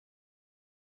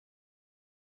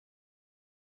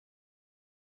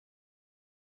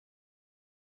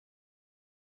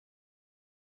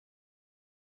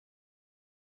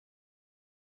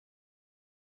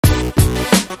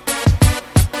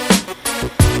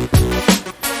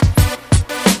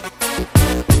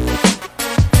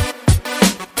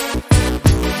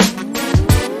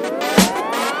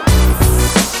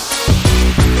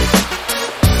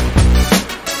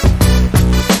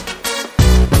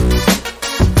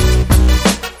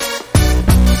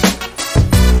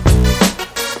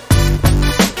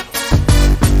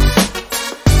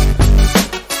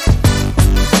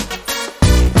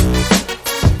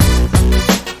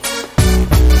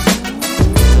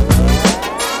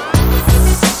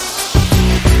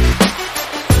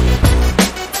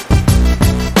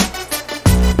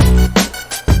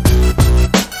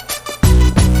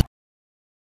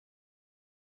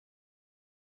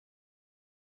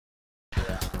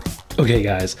Okay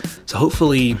guys, so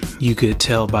hopefully you could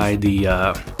tell by the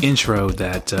intro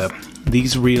that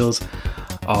these reels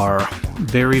are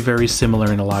very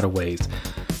similar in a lot of ways.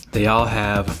 They all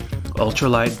have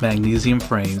ultralight magnesium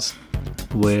frames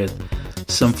with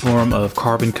some form of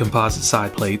carbon composite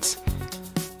side plates,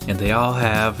 and they all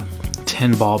have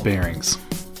 10 ball bearings.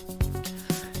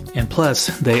 And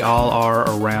plus, they all are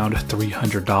around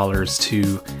 $300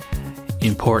 to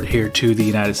import here to the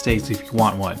United States if you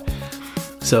want one.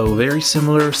 So very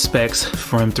similar specs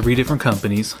from 3 different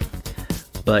companies,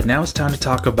 but now it's time to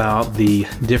talk about the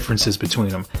differences between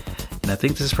them. And I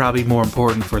think this is probably more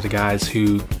important for the guys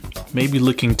who may be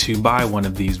looking to buy one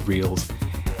of these reels,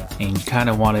 and you kind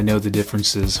of want to know the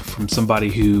differences from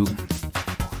somebody who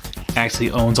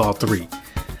actually owns all 3.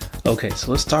 Okay,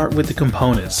 so let's start with the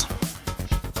components.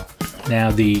 Now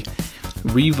the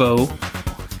Revo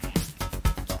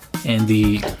and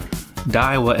the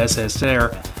DAIWA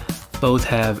SSR both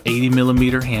have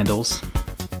 80mm handles.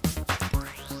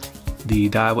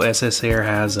 The DAIWA SSR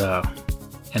has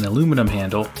an aluminum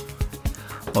handle,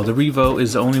 while the Revo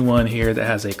is the only one here that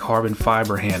has a carbon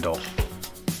fiber handle.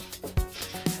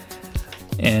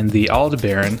 And the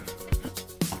Aldebaran,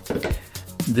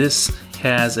 this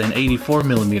has an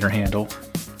 84mm handle,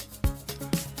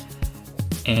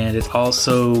 and it's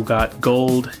also got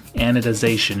gold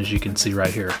anodization, as you can see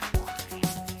right here.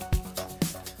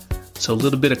 So a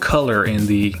little bit of color in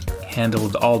the handle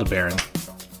of the Aldebaran.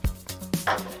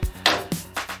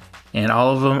 And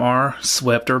all of them are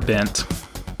swept or bent.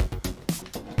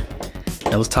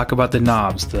 Now let's talk about the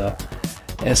knobs. The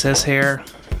SSR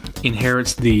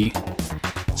inherits the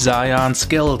ZILLION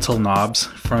skeletal knobs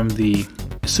from the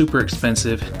super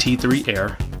expensive T3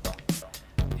 Air,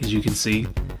 as you can see.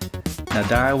 Now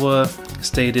DAIWA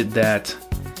stated that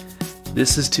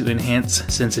this is to enhance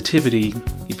sensitivity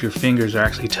if your fingers are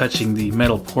actually touching the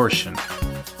metal portion.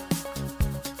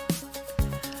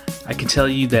 I can tell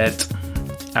you that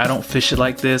I don't fish it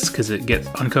like this because it gets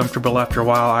uncomfortable after a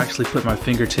while. I actually put my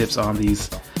fingertips on this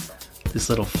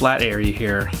little flat area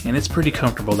here, and it's pretty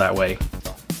comfortable that way.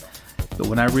 But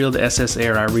when I reel the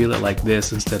SSR, I reel it like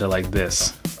this instead of like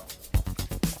this.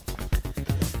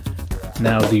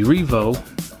 Now the Revo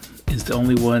is the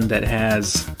only one that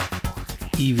has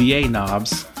EVA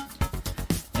knobs,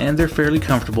 and they're fairly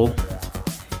comfortable.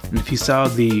 And if you saw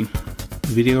the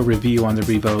video review on the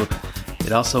Revo,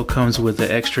 it also comes with an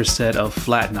extra set of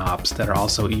flat knobs that are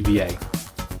also EVA.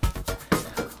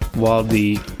 While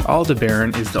the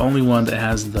Aldebaran is the only one that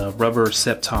has the rubber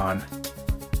Septon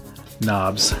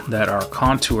knobs that are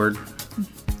contoured.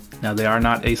 Now they are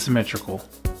not asymmetrical,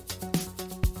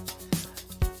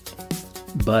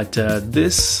 but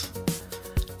this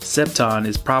Septon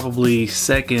is probably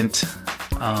second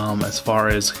as far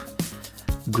as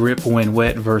grip when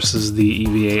wet versus the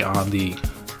EVA on the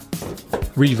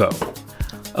Revo.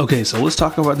 Okay, so let's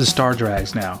talk about the star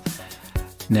drags now.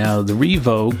 Now the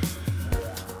Revo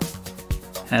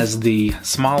has the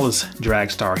smallest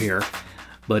drag star here,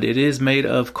 but it is made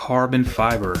of carbon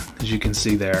fiber, as you can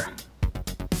see there.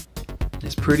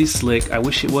 It's pretty slick. I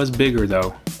wish it was bigger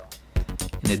though.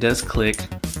 And it does click.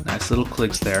 Nice little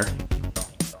clicks there.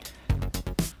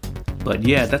 But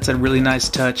yeah, that's a really nice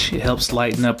touch. It helps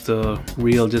lighten up the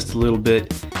reel just a little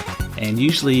bit. And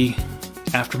usually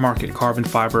aftermarket carbon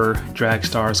fiber drag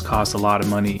stars cost a lot of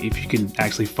money if you can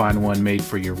actually find one made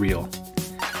for your reel.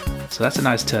 So that's a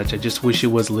nice touch. I just wish it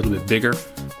was a little bit bigger.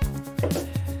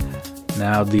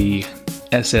 Now the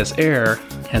SSR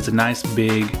has a nice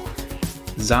big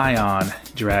ZILLION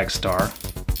drag star,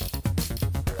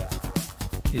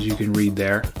 as you can read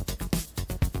there.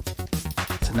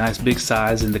 It's a nice big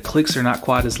size, and the clicks are not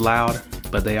quite as loud,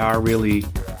 but they are really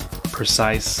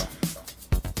precise.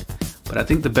 But I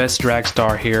think the best drag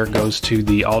star here goes to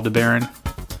the Aldebaran.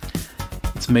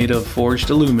 It's made of forged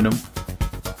aluminum,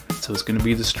 so it's going to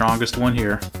be the strongest one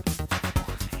here.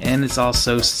 And it's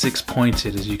also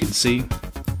 6-pointed, as you can see.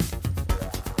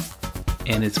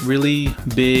 And it's really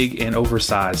big and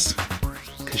oversized,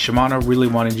 because Shimano really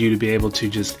wanted you to be able to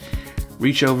just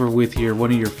reach over with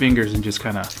one of your fingers and just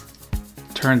kind of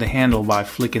turn the handle by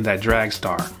flicking that drag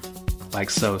star, like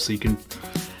so. So you can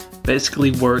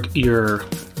basically work your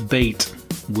bait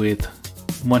with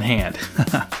one hand.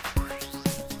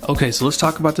 Okay, so let's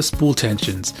talk about the spool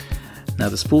tensions. Now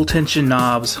the spool tension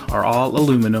knobs are all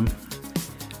aluminum.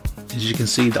 As you can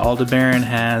see, the Aldebaran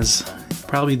has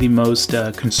probably the most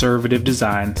conservative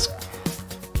designs.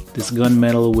 This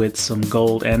gunmetal with some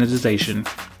gold anodization,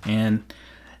 and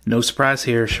no surprise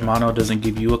here, Shimano doesn't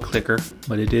give you a clicker,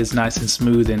 but it is nice and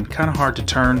smooth and kind of hard to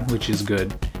turn, which is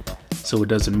good, so it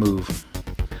doesn't move.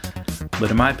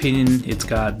 But in my opinion, it's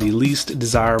got the least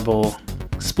desirable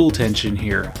spool tension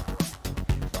here.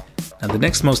 Now the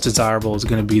next most desirable is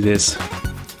going to be this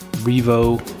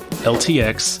Revo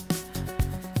LTX.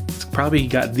 It's probably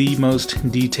got the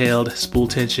most detailed spool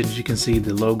tension. As you can see,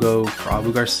 the logo for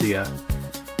Abu Garcia,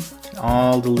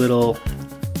 all the little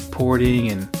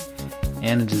porting and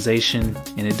anodization,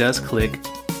 and it does click.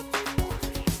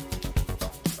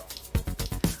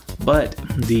 But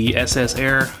the SS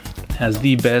Air has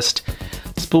the best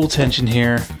spool tension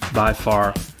here by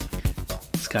far.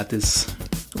 It's got this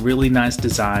really nice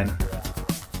design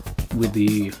with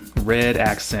the red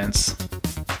accents,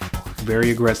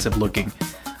 very aggressive looking,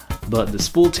 but the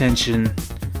spool tension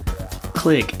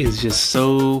click is just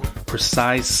so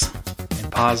precise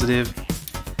and positive.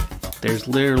 There's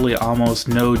literally almost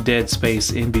no dead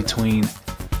space in between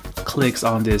clicks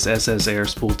on this SS Air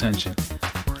spool tension.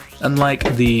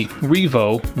 Unlike the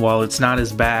Revo, while it's not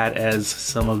as bad as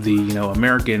some of the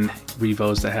American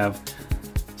Revos that have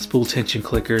spool tension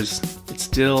clickers, it's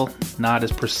still not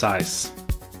as precise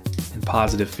and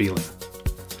positive feeling.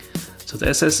 So the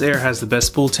SS Air has the best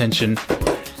spool tension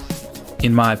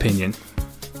in my opinion.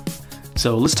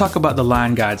 So let's talk about the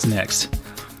line guides next.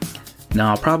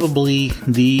 Now probably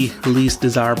the least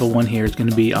desirable one here is going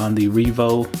to be on the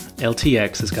Revo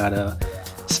LTX. It's got a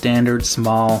standard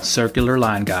small circular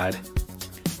line guide,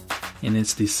 and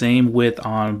it's the same width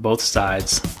on both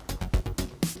sides.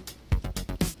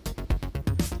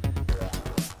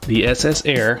 The SS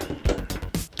Air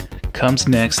comes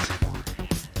next.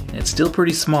 It's still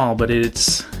pretty small, but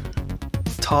it's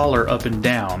taller up and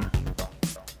down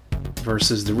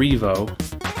versus the Revo.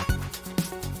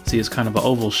 See, it's kind of an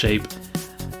oval shape,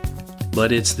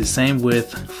 but it's the same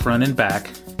width front and back.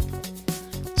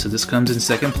 So this comes in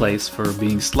second place for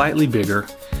being slightly bigger,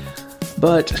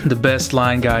 but the best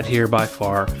line guide here by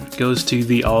far goes to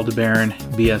the Aldebaran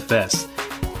BFS.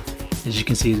 As you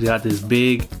can see, it's got this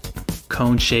big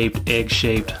cone-shaped,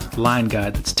 egg-shaped line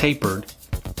guide that's tapered.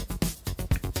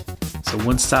 So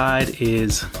one side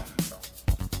is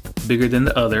bigger than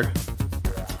the other,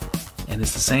 and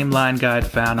it's the same line guide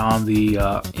found on the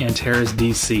ANTARES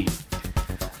DC.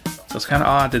 So it's kind of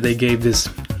odd that they gave this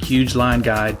huge line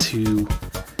guide to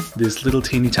this little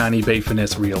teeny tiny bait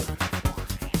finesse reel.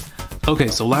 Okay,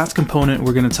 so last component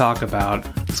we're going to talk about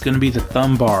is going to be the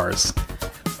thumb bars.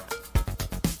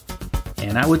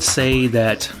 And I would say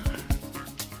that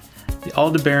the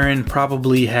Aldebaran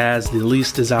probably has the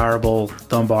least desirable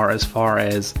thumb bar as far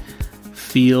as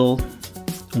feel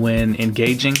when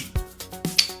engaging,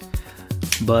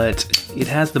 but it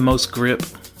has the most grip.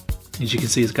 As you can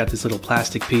see, it's got this little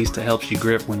plastic piece that helps you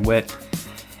grip when wet,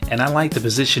 and I like the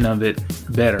position of it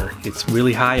better. It's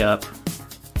really high up,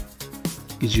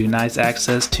 gives you nice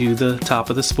access to the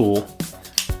top of the spool,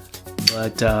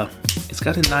 but it's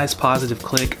got a nice positive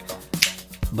click,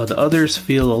 but the others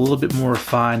feel a little bit more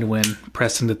refined when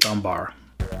pressing the thumb bar.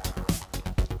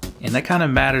 And that kind of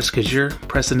matters because you're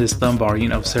pressing this thumb bar,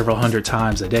 several hundred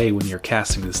times a day when you're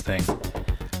casting this thing.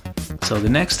 So the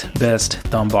next best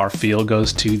thumb bar feel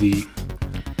goes to the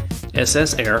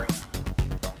SS Air.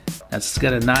 That's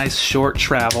got a nice short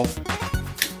travel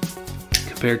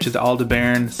compared to the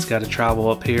Aldebaran. It's got a travel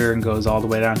up here and goes all the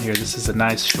way down here. This is a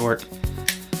nice short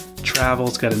travel.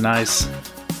 It's got a nice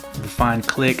refined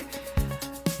click,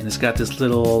 and it's got this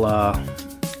little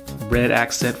red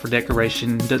accent for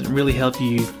decoration. It doesn't really help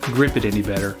you grip it any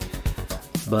better,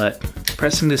 but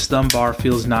pressing this thumb bar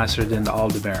feels nicer than the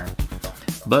Aldebaran.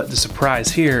 But the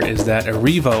surprise here is that a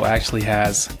Revo actually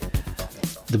has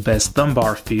the best thumb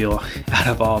bar feel out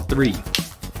of all three.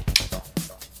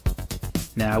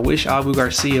 Now I wish Abu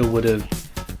Garcia would have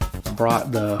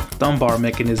brought the thumb bar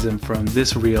mechanism from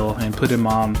this reel and put him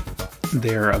on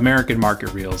their American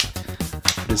market reels.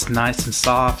 It's nice and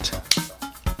soft.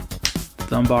 The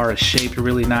thumb bar is shaped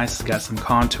really nice. It's got some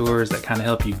contours that kind of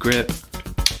help you grip.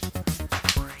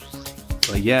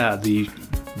 But yeah, the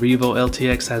Revo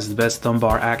LTX has the best thumb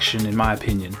bar action in my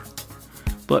opinion,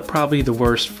 but probably the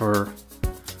worst for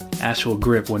actual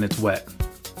grip when it's wet.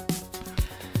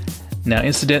 Now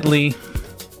incidentally,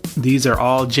 these are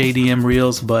all JDM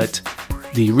reels, but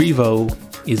the Revo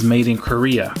is made in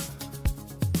Korea.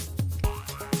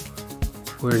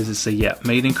 Where does it say? Yeah,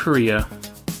 made in Korea.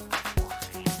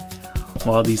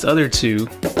 While these other two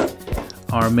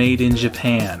are made in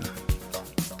Japan.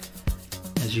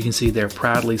 As you can see, they're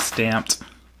proudly stamped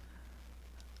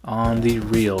on the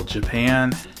reel,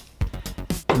 Japan.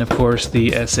 And of course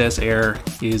the SS Air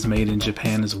is made in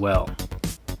Japan as well,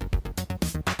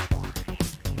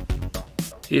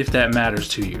 if that matters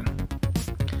to you.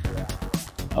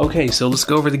 Okay, so let's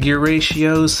go over the gear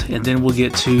ratios and then we'll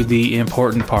get to the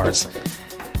important parts.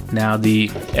 Now the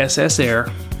SS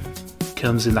Air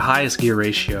comes in the highest gear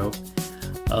ratio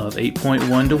of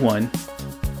 8.1 to 1.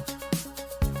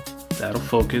 That'll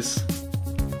focus.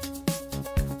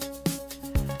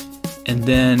 And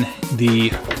then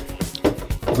the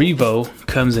Revo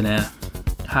comes in a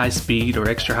high speed or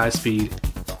extra high speed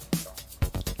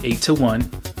 8 to 1.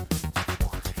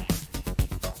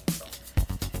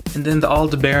 And then the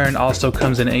Aldebaran also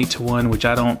comes in 8 to 1, which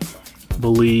I don't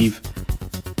believe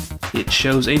it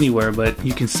shows anywhere, but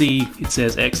you can see it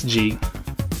says XG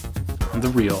on the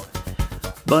reel.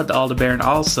 But the Aldebaran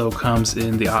also comes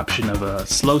in the option of a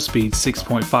slow speed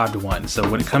 6.5 to 1. So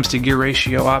when it comes to gear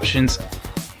ratio options,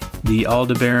 the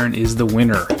Aldebaran is the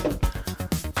winner.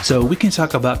 So we can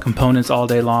talk about components all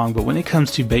day long, but when it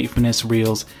comes to bait finesse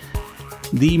reels,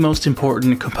 the most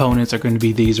important components are going to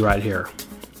be these right here: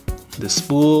 the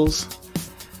spools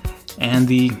and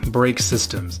the brake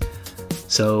systems.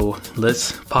 So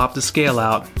let's pop the scale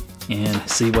out and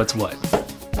see what's what.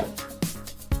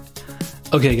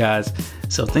 Okay guys,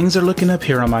 so things are looking up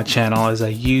here on my channel as I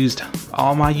used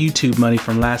all my YouTube money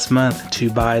from last month to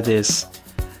buy this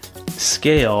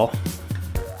scale,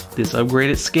 this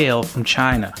upgraded scale from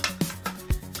China.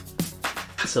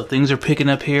 So things are picking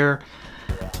up here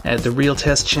at the Reel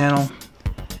Test channel,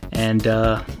 and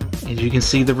as you can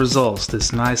see the results,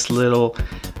 this nice little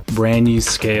brand new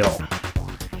scale.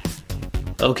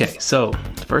 Okay, so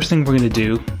the first thing we're going to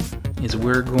do is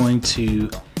we're going to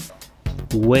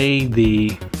weigh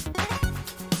the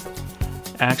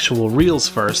actual reels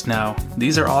first. Now,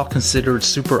 these are all considered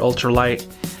super ultralight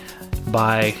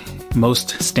by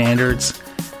most standards,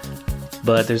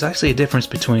 but there's actually a difference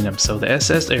between them. So the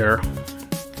SS Air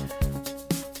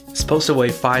is supposed to weigh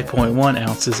 5.1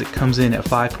 ounces. It comes in at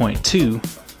 5.2.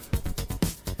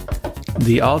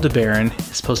 The Aldebaran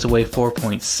is supposed to weigh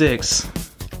 4.6.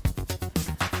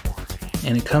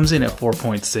 and it comes in at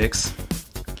 4.6.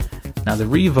 Now the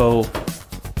Revo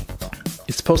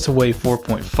is supposed to weigh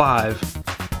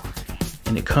 4.5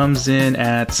 and it comes in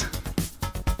at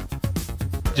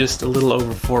just a little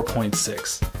over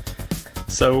 4.6.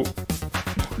 So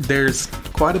there's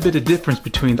quite a bit of difference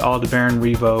between the Aldebaran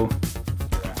Revo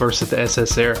versus the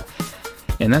SS Air,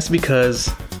 and that's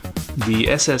because the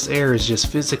SS Air is just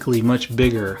physically much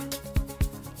bigger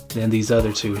than these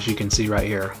other two, as you can see right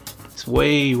here. It's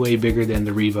way bigger than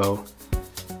the Revo,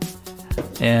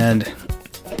 and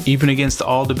even against the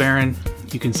Aldebaran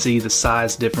you can see the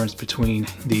size difference between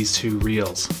these two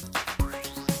reels,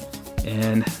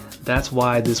 and that's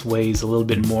why this weighs a little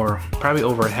bit more, probably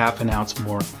over ½ ounce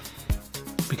more,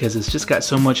 because it's just got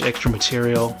so much extra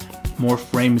material, more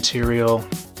frame material,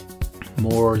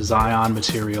 more Zion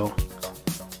material.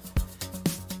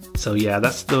 So yeah,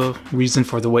 that's the reason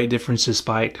for the weight difference,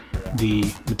 despite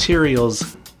the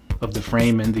materials of the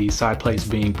frame and the side plates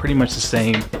being pretty much the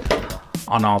same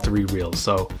on all three reels.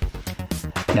 So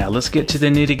now let's get to the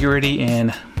nitty-gritty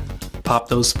and pop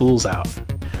those spools out.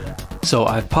 So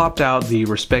I've popped out the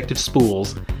respective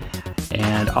spools,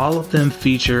 and all of them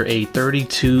feature a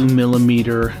 32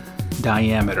 millimeter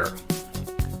diameter.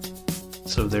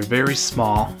 So they're very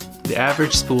small. The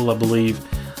average spool, I believe,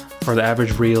 for the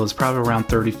average reel is probably around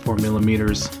 34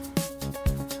 millimeters.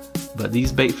 But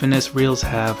these bait finesse reels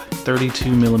have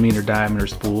 32 millimeter diameter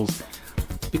spools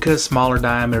because smaller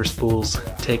diameter spools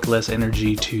take less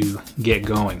energy to get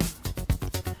going.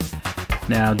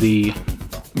 Now the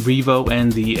Revo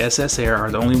and the SS Air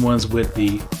are the only ones with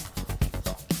the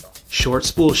short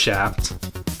spool shaft,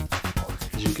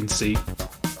 as you can see,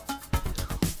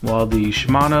 while the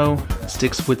Shimano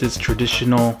sticks with its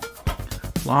traditional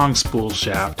long spool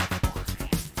shaft,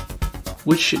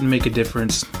 which shouldn't make a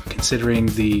difference considering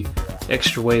the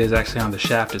extra weight is actually on the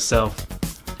shaft itself.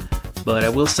 But I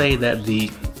will say that the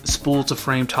spool to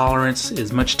frame tolerance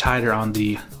is much tighter on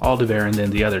the Aldebaran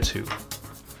than the other two.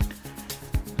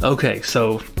 Okay,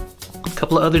 so a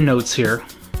couple of other notes here.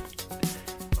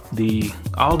 The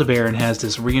Aldebaran has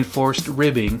this reinforced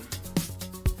ribbing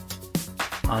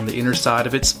on the inner side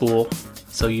of its spool,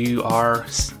 so you are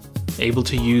able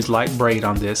to use light braid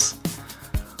on this.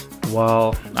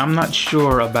 While I'm not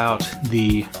sure about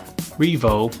the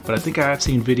Revo, but I think I've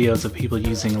seen videos of people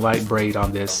using light braid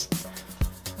on this.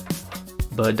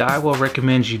 But DAIWA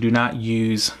recommends you do not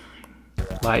use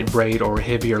light braid or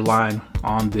heavier line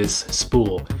on this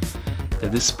spool.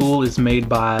 This spool is made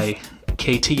by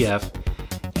KTF,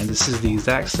 and this is the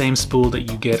exact same spool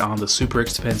that you get on the super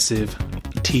expensive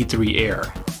T3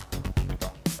 Air.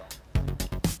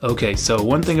 Okay, so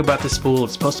one thing about this spool,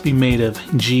 it's supposed to be made of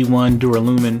G1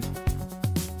 duralumin,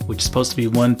 which is supposed to be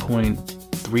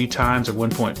 1.3 times or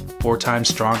 1.4 times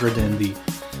stronger than the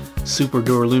super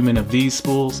duralumin of these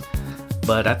spools,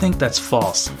 but I think that's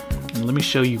false, and let me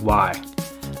show you why.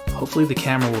 hopefully the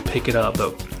camera will pick it up,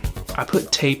 but I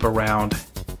put tape around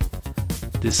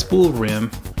this spool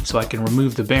rim so I can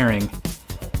remove the bearing,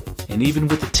 and even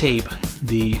with the tape,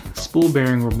 the spool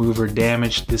bearing remover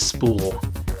damaged this spool,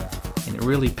 and it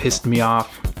really pissed me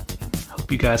off.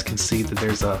 Hope you guys can see that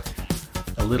there's a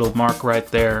little mark right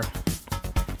there.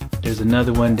 There's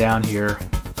another one down here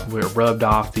where it rubbed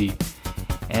off the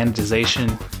anodization.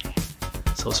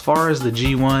 So as far as the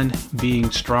G1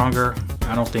 being stronger,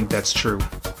 I don't think that's true.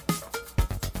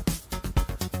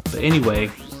 But anyway,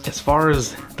 as far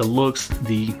as the looks,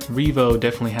 the Revo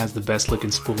definitely has the best looking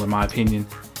spool in my opinion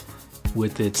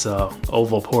with its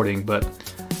oval porting. But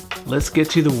let's get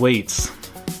to the weights.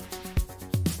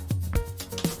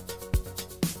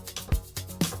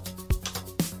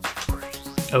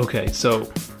 Okay,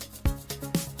 so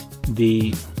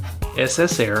the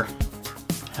SS Air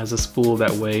has a spool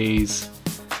that weighs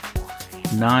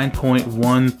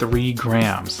 9.13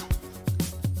 grams.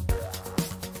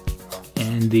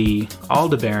 And the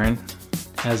Aldebaran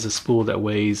has a spool that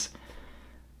weighs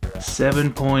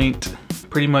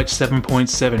pretty much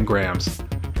 7.7 grams.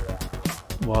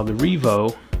 While the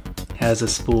Revo has a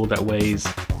spool that weighs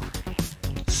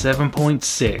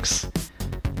 7.6.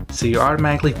 So you're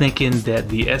automatically thinking that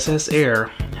the SS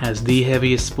Air has the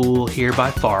heaviest spool here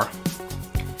by far.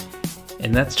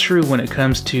 And that's true when it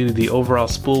comes to the overall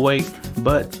spool weight,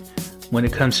 but when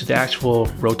it comes to the actual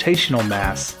rotational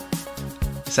mass,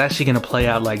 it's actually going to play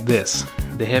out like this.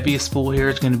 The heaviest spool here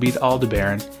is going to be the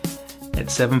Aldebaran at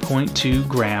 7.2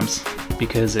 grams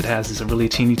because it has this really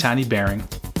teeny tiny bearing.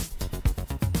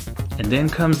 And then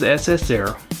comes the SS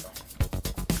Air.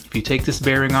 If you take this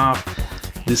bearing off,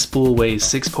 this spool weighs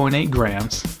 6.8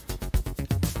 grams.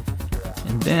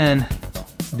 And then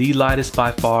the lightest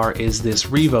by far is this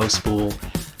Revo spool,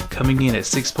 coming in at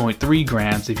 6.3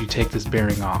 grams if you take this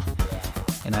bearing off.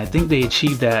 And I think they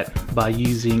achieved that by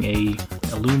using a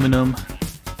aluminum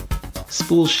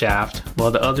spool shaft,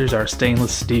 while the others are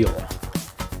stainless steel.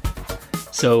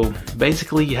 So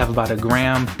basically you have about a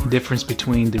gram difference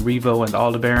between the Revo and the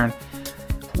Aldebaran,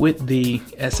 with the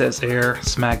SS Air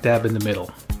smack dab in the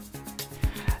middle.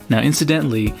 Now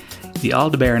incidentally, the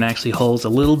Aldebaran actually holds a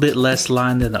little bit less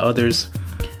line than the others.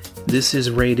 This is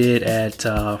rated at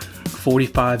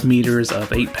 45 meters of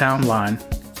 8-pound line,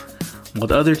 while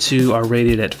the other two are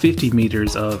rated at 50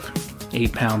 meters of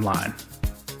 8-pound line.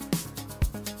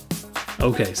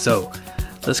 Okay, so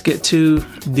let's get to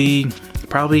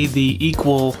probably the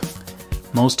equal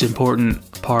most important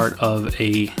part of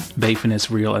a bait finesse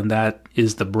reel, and that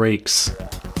is the brakes.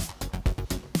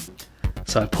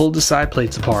 So I pulled the side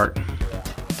plates apart.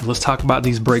 Let's talk about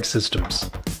these brake systems.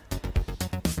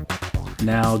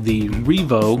 Now the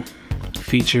Revo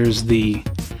features the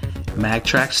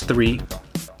MagTrax 3,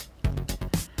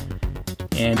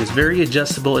 and it's very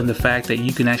adjustable in the fact that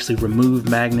you can actually remove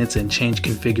magnets and change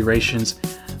configurations,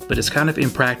 but it's kind of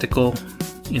impractical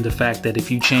in the fact that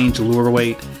if you change lure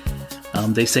weight,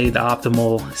 they say the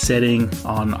optimal setting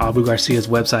on Abu Garcia's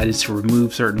website is to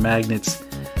remove certain magnets.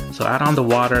 So out on the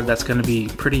water, that's going to be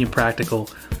pretty impractical,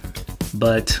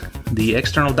 but the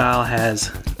external dial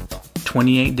has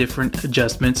 28 different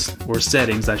adjustments, or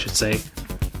settings I should say,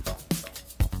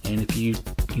 and if you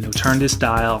turn this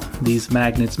dial, these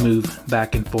magnets move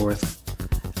back and forth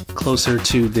closer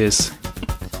to this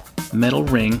metal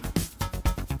ring,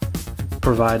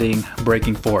 providing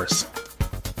braking force.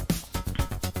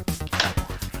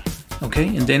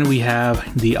 Okay, and then we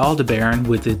have the Aldebaran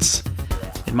with its,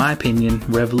 in my opinion,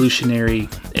 revolutionary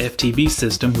FTB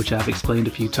system, which I've explained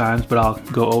a few times, but I'll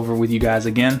go over with you guys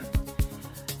again.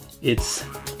 It's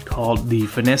called the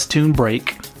Finesse Tune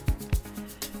brake,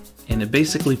 and it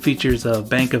basically features a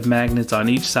bank of magnets on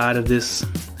each side of this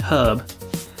hub,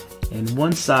 and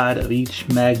one side of each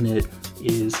magnet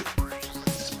is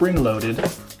spring loaded.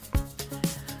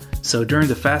 So during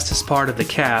the fastest part of the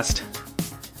cast,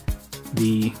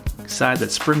 the side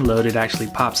that's spring loaded actually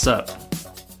pops up,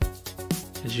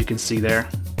 as you can see there,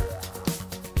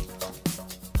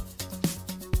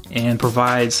 and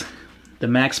provides the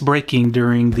max braking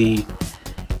during the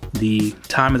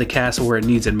time of the cast where it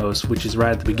needs it most, which is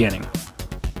right at the beginning.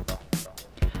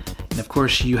 And of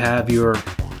course you have your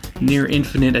near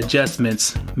infinite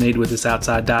adjustments made with this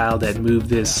outside dial that move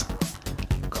this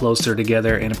closer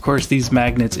together, and of course these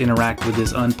magnets interact with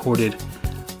this unported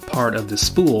part of the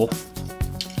spool,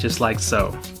 just like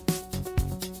so.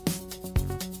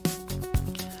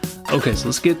 Okay, so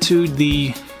let's get to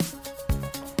the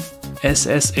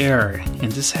SS Air,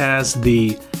 and this has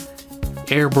the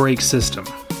air brake system.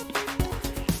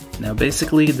 Now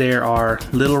basically there are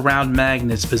little round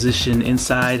magnets positioned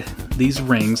inside these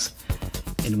rings,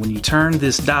 and when you turn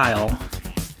this dial,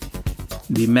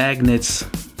 the magnets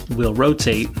will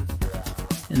rotate,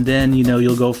 and then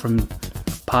you'll go from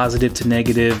positive to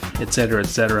negative, etc.,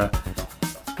 etc.,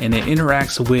 and it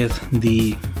interacts with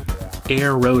the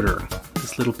air rotor.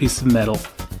 This little piece of metal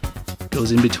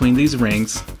goes in between these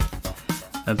rings.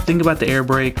 Now, the thing about the air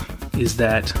brake is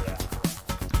that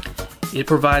it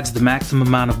provides the maximum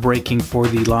amount of braking for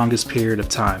the longest period of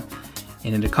time,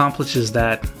 and it accomplishes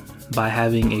that by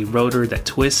having a rotor that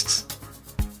twists,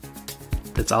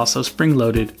 that's also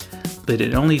spring-loaded, but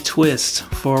it only twists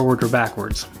forward or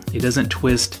backwards. It doesn't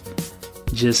twist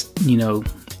just,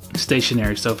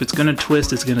 stationary. So if it's going to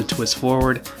twist, it's going to twist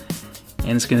forward,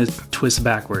 and it's going to twist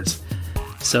backwards.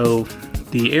 So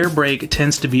the air brake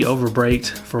tends to be over-braked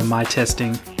for my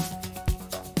testing,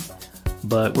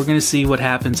 but we're going to see what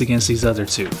happens against these other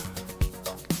two.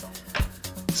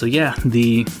 So yeah,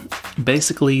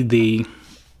 basically the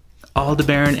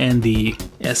Aldebaran and the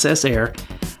SS Air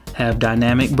have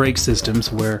dynamic brake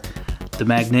systems where the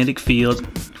magnetic field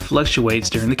fluctuates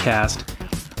during the cast,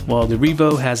 while the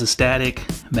Revo has a static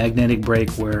magnetic brake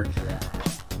where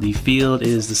the field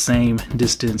is the same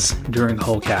distance during the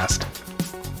whole cast.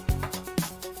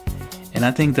 And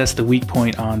I think that's the weak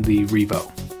point on the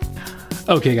Revo.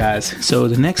 Okay guys, so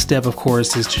the next step of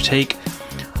course is to take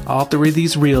all three of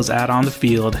these reels out on the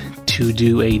field to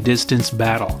do a distance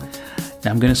battle.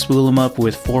 Now I'm going to spool them up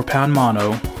with 4-pound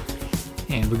mono,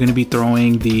 and we're going to be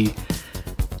throwing the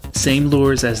same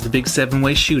lures as the big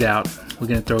 7-way shootout. We're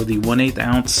going to throw the 1/8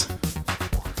 ounce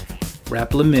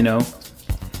Rapala minnow,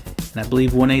 and I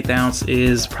believe 1/8 ounce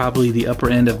is probably the upper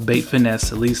end of bait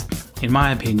finesse, at least in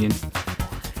my opinion.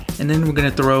 And then we're going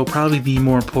to throw probably the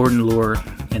more important lure,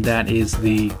 and that is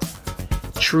the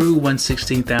true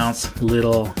 1/16 ounce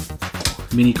little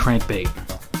mini crankbait.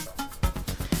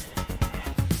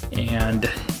 And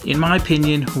in my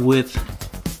opinion, with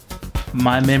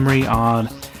my memory on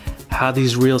how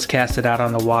these reels casted out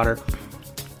on the water,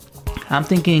 I'm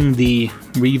thinking the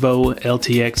Revo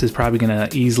LTX is probably going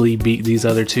to easily beat these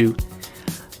other two.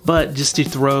 But just to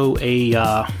throw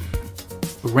a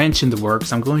wrench in the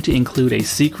works, I'm going to include a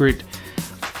secret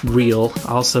reel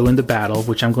also in the battle,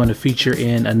 which I'm going to feature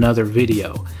in another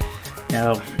video.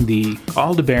 Now, the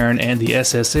Aldebaran and the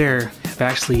SS Air have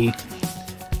actually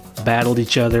battled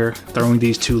each other throwing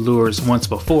these two lures once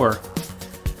before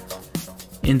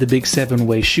in the big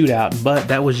 7-way shootout, but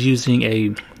that was using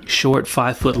a short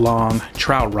 5-foot long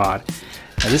trout rod.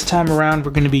 Now this time around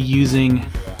we're going to be using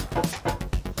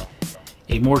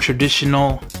a more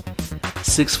traditional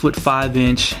 6-foot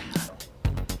 5-inch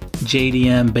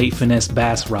JDM bait finesse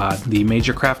bass rod, the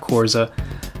Major Craft Corza,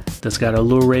 that's got a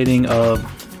lure rating of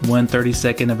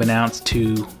 1/32 of an ounce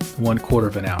to 1/4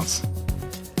 of an ounce.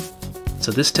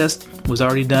 So this test was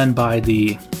already done by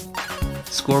the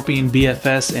Scorpion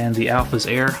BFS and the Alphas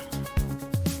Air,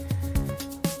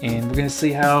 and we're going to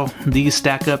see how these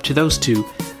stack up to those two.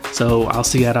 So I'll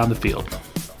see you out on the field.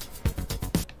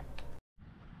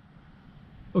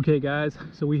 Okay guys,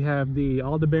 so we have the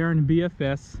Aldebaran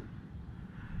BFS.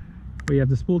 We have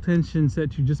the spool tension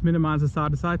set to just minimize the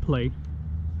side-to-side play.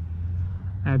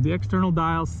 I have the external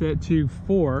dial set to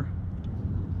 4,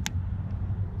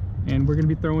 and we're going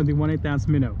to be throwing the 1/8 ounce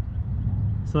minnow.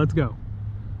 So let's go.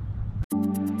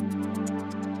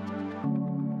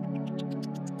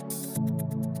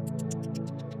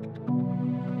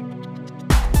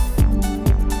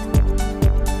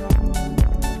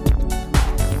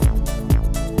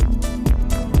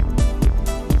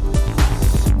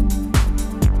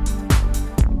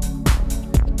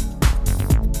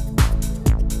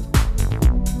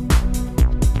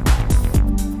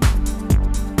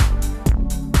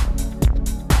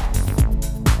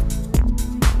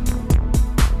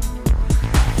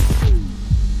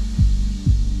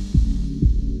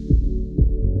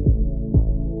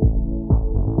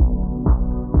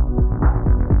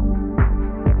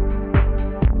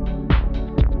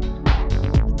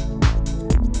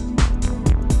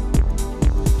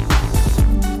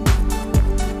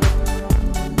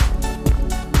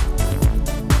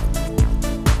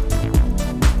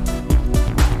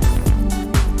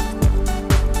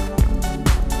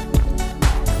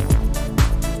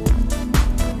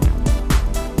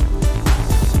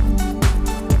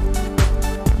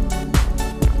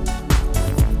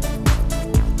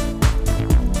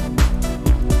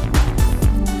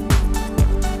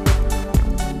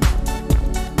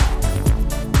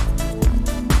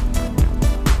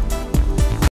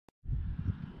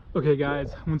 Okay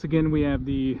guys, once again we have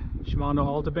the Shimano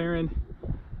Aldebaran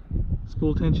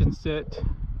spool tension set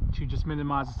to just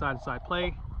minimize the side-to-side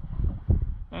play,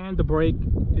 and the brake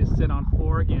is set on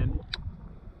 4 again.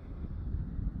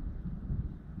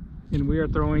 and we are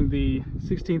throwing the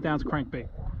 16th ounce crankbait.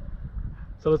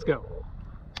 So let's go.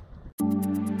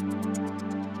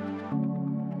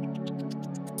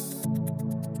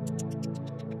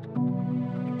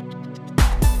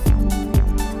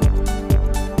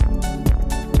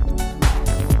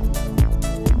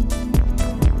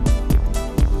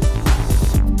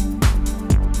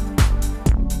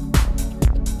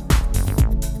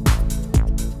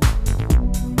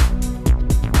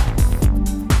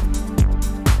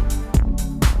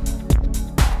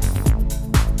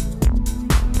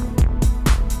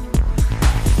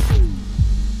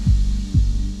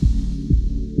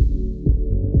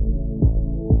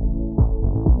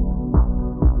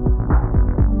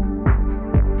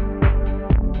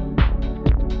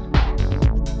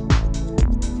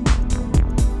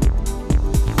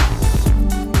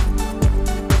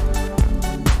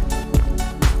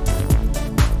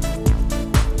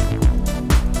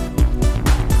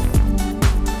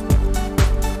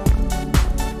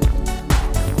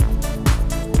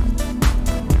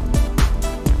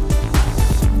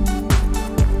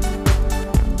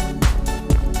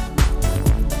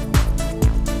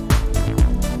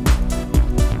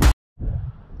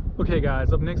 Okay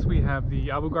guys, up next we have the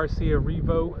GARCIA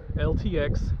Revo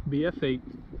LTX BF8.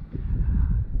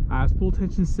 I have spool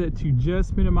tension set to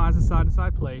just minimize the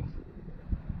side-to-side play,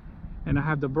 and I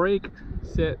have the brake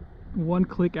set 1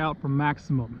 click out from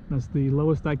maximum. That's the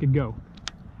lowest I could go.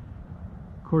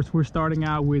 Of course, we're starting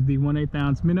out with the 1/8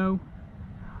 ounce minnow,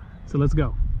 so let's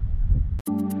go.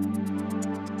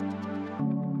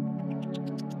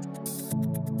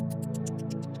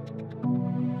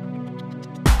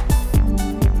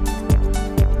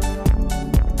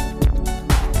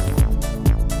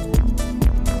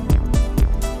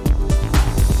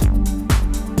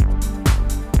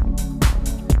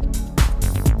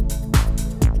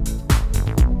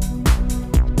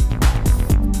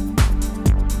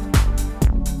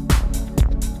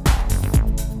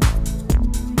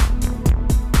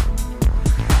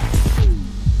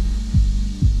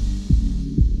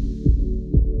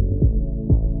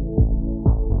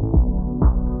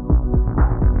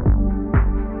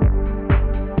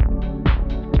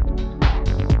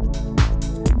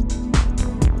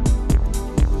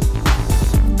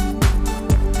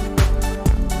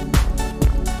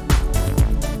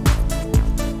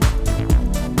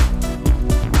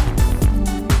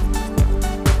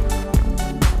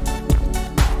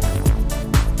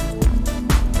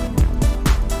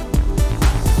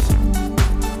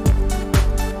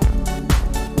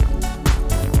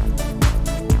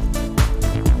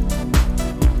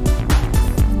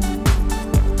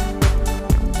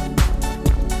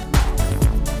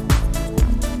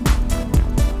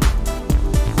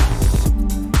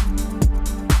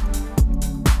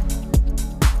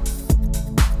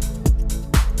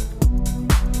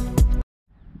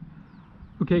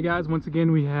 Okay guys, once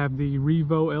again we have the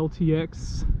Revo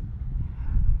LTX,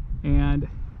 and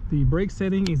the brake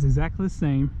setting is exactly the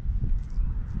same.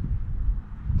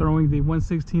 Throwing the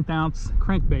 1/16 ounce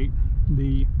crankbait,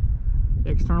 the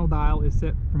external dial is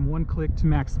set from 1 click to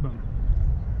maximum.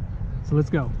 So let's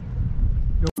go.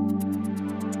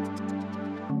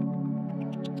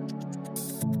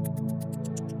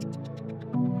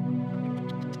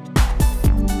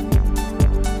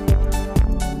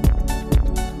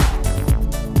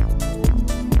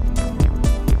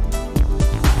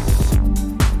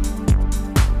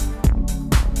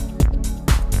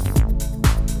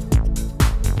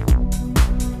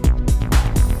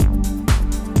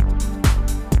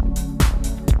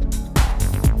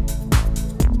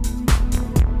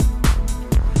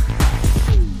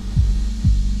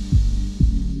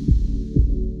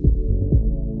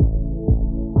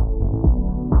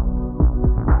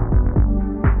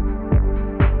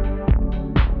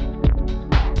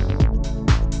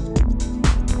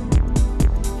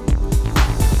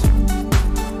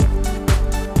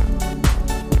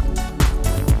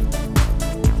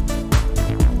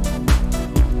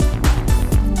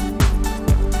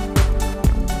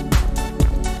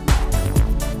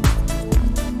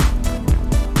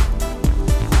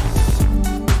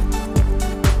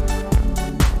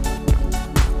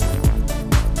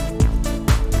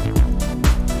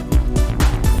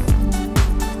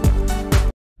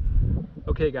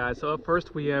 Okay guys, so up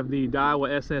first we have the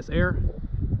DAIWA SS Air.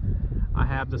 I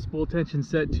have the spool tension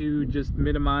set to just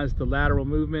minimize the lateral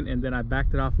movement, and then I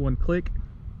backed it off 1 click.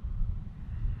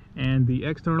 And the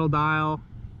external dial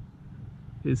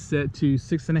is set to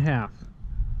 6.5.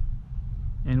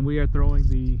 And we are throwing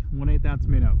the 1/8 ounce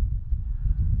minnow.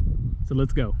 So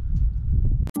let's go.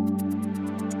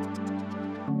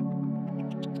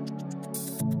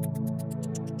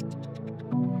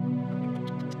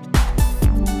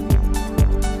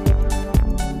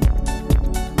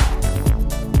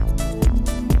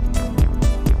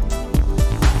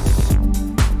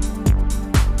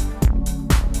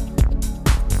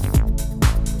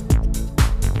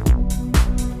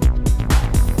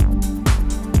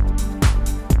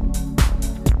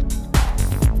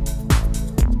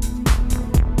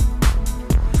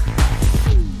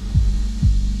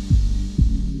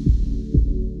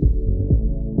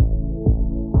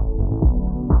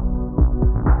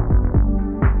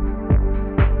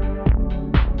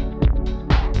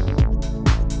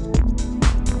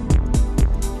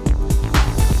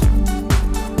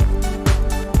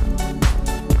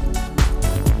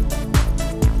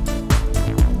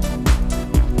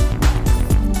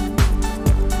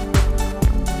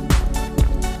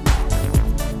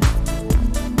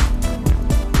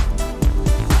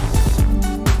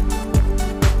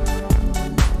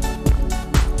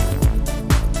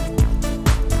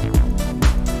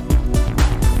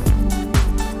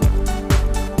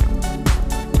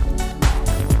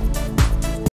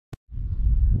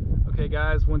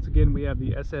 guys, once again we have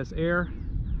the SS Air.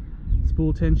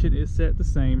 Spool tension is set the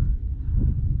same.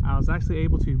 I was actually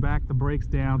able to back the brakes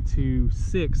down to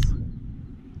 6.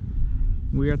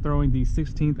 We are throwing the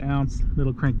 16th ounce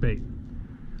little crankbait.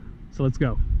 So let's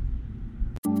go.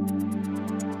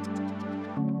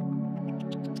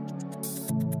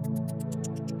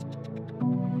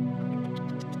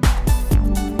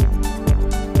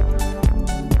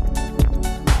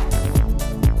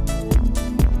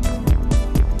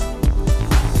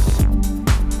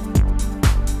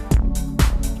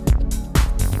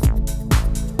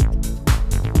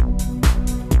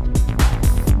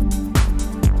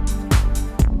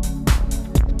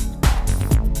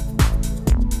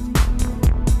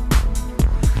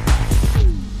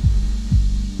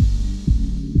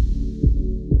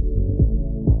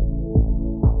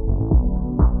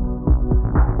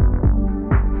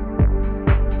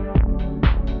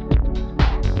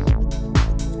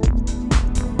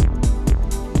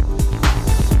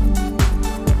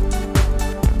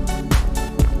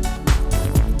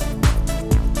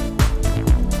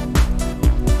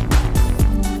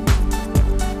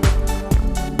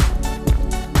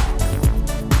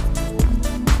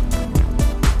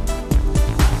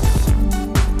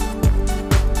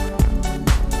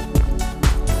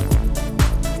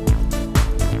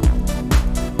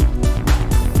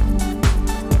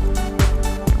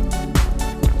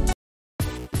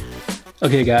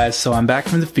 Okay guys, so I'm back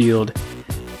from the field,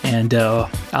 and I'll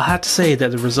have to say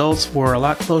that the results were a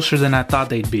lot closer than I thought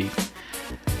they'd be.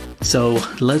 So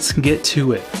let's get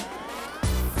to it.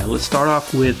 Now let's start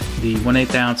off with the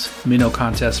 1/8 ounce minnow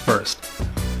contest first.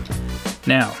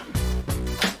 Now,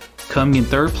 coming in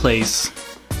third place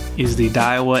is the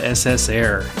DAIWA SS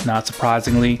Air. Not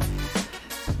surprisingly,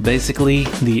 basically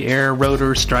the air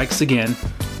rotor strikes again,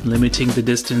 limiting the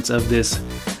distance of this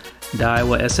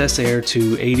DAIWA SS Air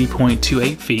to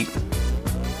 80.28 feet.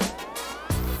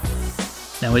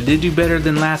 Now it did do better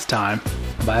than last time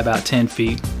by about 10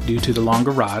 feet due to the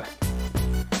longer rod.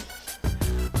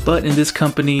 But in this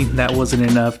company, that wasn't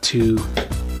enough to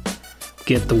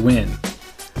get the win.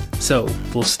 So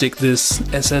we'll stick this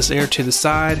SS Air to the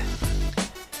side.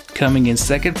 Coming in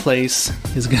second place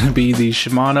is going to be the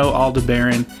Shimano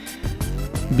Aldebaran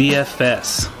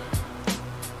BFS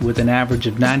with an average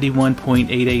of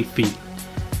 91.88 feet.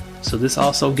 So this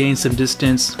also gained some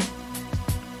distance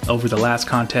over the last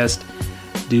contest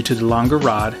due to the longer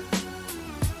rod.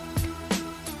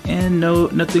 And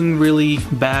nothing really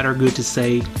bad or good to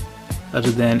say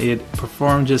other than it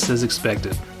performed just as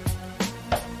expected.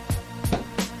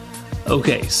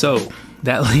 Okay, so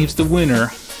that leaves the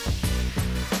winner,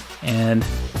 and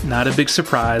not a big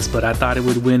surprise, but I thought it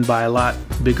would win by a lot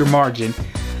bigger margin.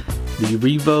 The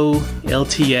Revo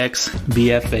LTX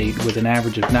BF8 with an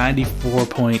average of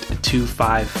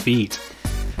 94.25 feet.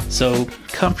 So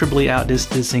comfortably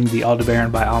outdistancing the Aldebaran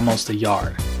by almost a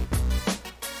yard.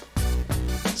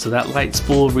 So that light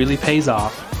spool really pays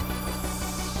off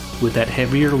with that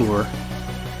heavier lure,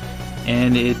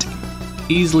 and it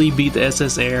easily beat the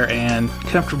SS Air and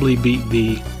comfortably beat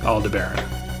the Aldebaran.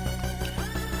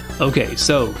 Okay,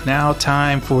 so now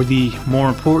time for the more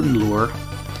important lure,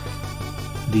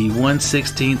 the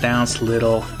 1/16 ounce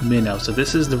little minnow. So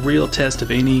this is the real test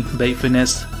of any bait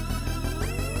finesse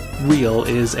reel,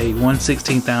 is a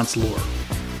 1/16 ounce lure.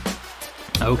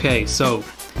 Okay, so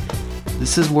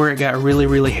this is where it got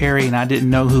really hairy, and I didn't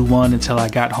know who won until I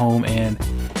got home and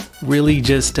really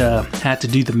just had to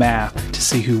do the math to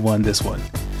see who won this one.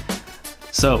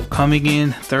 So coming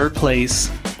in third place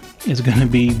is going to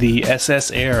be the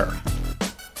SS Air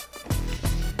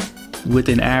with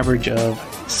an average of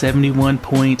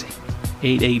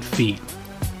 71.88 feet.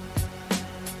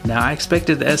 Now I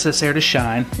expected the SS Air to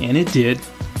shine, and it did,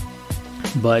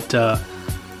 but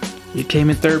it came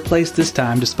in third place this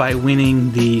time despite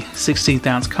winning the 16th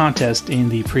ounce contest in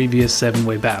the previous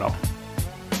 7-way battle.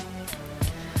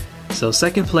 So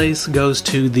second place goes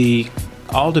to the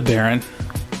Aldebaran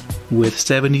with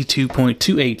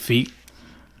 72.28 feet.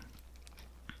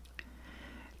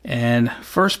 And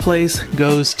first place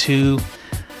goes to,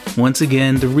 once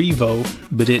again, the Revo,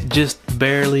 but it just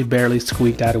barely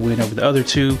squeaked out a win over the other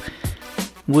two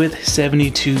with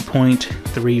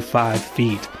 72.35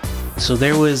 feet. So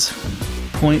there was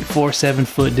 0.47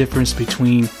 foot difference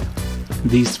between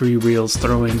these three reels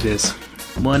throwing this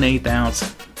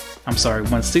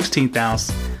 1/16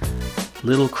 ounce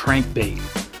little crankbait.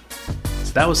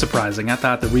 So that was surprising. I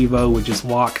thought the Revo would just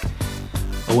walk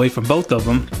away from both of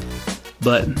them,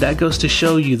 but that goes to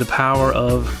show you the power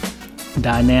of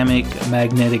dynamic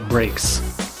magnetic brakes.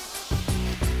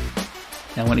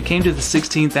 Now when it came to the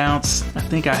 16th ounce, I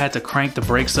think I had to crank the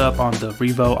brakes up on the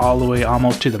Revo all the way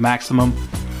almost to the maximum.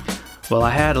 Well,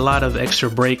 I had a lot of extra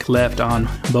brake left on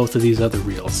both of these other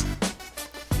reels.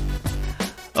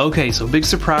 Okay, so big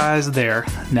surprise there.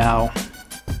 Now,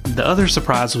 the other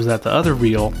surprise was that the other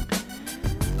reel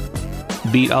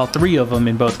beat all three of them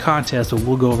in both contests, but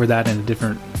we'll go over that in a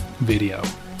different video.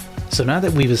 So now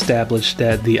that we've established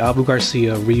that the Abu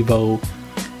Garcia Revo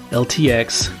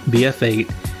LTX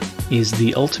BF8 is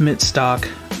the ultimate stock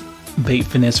bait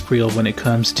finesse reel when it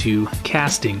comes to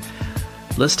casting,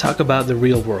 let's talk about the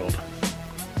real world.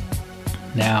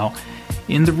 Now,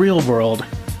 in the real world,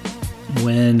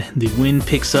 when the wind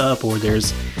picks up or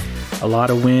there's a lot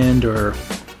of wind or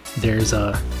there's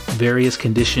various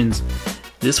conditions,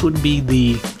 this would be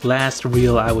the last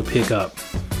reel I would pick up.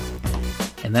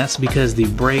 And that's because the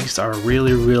brakes are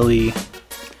really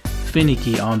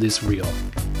finicky on this reel.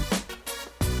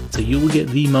 So you will get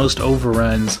the most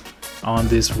overruns on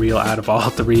this reel out of all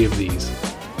three of these.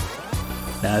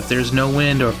 Now if there's no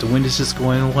wind or if the wind is just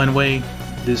going one way,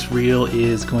 this reel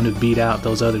is going to beat out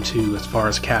those other two as far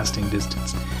as casting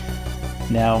distance.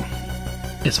 Now,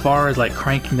 as far as like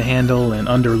cranking the handle and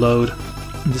under load,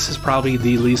 this is probably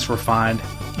the least refined.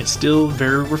 It's still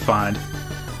very refined,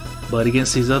 but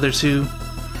against these other two,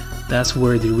 that's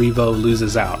where the Revo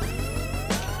loses out.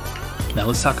 Now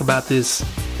let's talk about this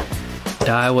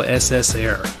DAIWA SS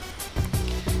Air.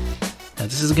 Now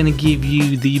this is going to give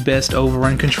you the best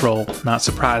overrun control, not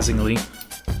surprisingly,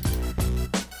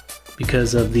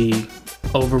 because of the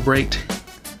overbraked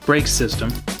brake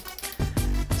system.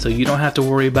 So you don't have to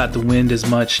worry about the wind as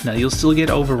much. Now you'll still get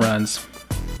overruns,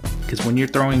 because when you're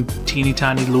throwing teeny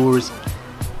tiny lures,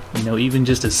 you know, even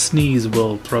just a sneeze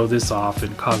will throw this off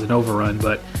and cause an overrun.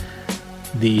 But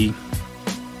the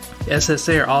SS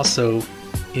Air also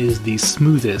is the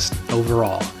smoothest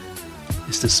overall.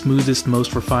 It's the smoothest,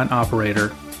 most refined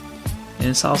operator, and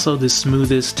it's also the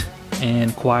smoothest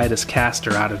and quietest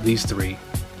caster out of these three.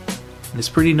 And it's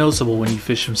pretty noticeable when you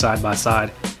fish them side by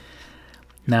side.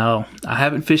 Now, I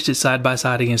haven't fished it side by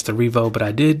side against the Revo, but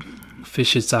I did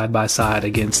fish it side by side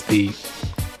against the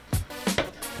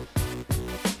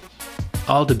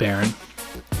Aldebaran,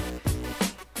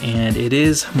 and it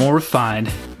is more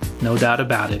refined, no doubt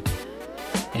about it,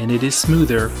 and it is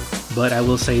smoother. But I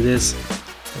will say this,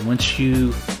 once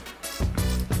you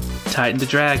tighten the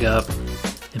drag up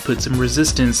and put some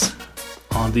resistance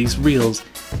on these reels,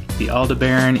 the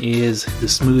Aldebaran is the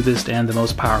smoothest and the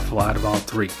most powerful out of all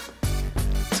three.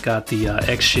 It's got the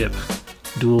X-Ship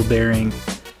dual bearing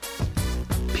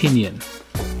pinion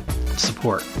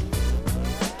support.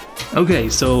 Okay,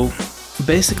 so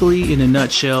basically in a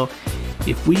nutshell,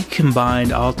 if we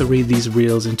combined all three of these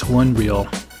reels into one reel,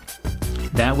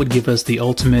 that would give us the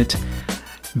ultimate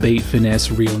bait finesse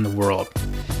reel in the world.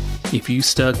 If you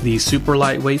stuck the super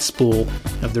lightweight spool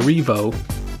of the Revo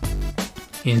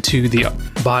into the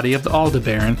body of the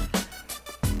Aldebaran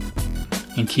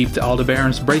and keep the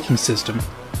Aldebaran's braking system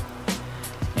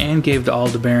and gave the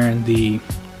Aldebaran the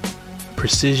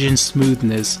precision,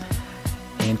 smoothness,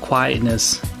 and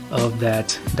quietness of that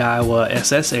DAIWA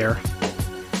SS Air,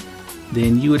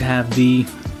 then you would have the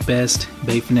best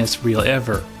bait finesse reel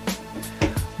ever.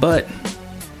 But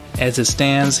as it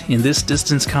stands in this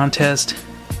distance contest,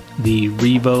 the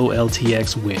Revo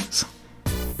LTX wins.